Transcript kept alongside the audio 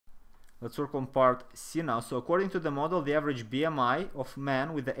Let's work on part C now. So according to the model, the average BMI of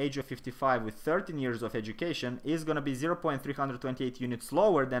man with the age of 55 with 13 years of education is going to be 0.328 units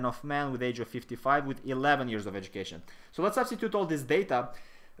lower than of man with the age of 55 with 11 years of education. So let's substitute all this data.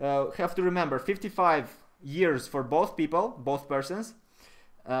 Have to remember 55 years for both people, both persons.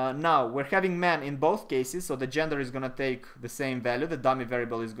 Now we're having men in both cases, so the gender is going to take the same value. The dummy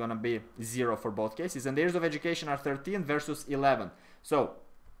variable is going to be 0 for both cases, and the years of education are 13 versus 11. So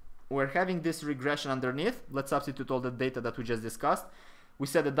we're having this regression underneath. Let's substitute all the data that we just discussed. We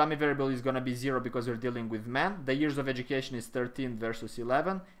said the dummy variable is going to be 0 because we're dealing with men. The years of education is 13 versus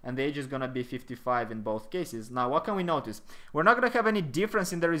 11, and the age is going to be 55 in both cases. Now, what can we notice? We're not going to have any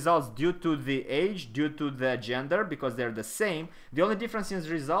difference in the results due to the age, due to the gender, because they're the same. The only difference in the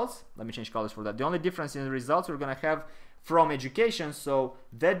results, let me change colors for that. The only difference in the results we're going to have from education. So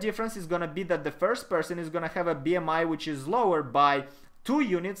that difference is going to be that the first person is going to have a BMI which is lower by 2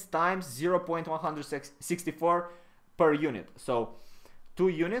 units times 0.164 per unit. So 2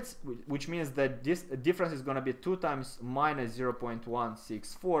 units, which means that this difference is going to be 2 times minus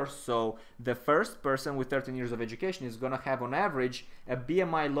 0.164. So the first person with 13 years of education is going to have on average a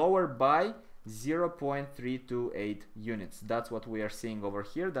BMI lower by 0.328 units. That's what we are seeing over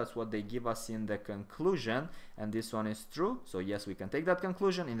here. That's what they give us in the conclusion, and this one is true. So yes, we can take that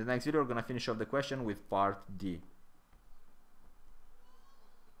conclusion. In the next video, we're going to finish off the question with part D.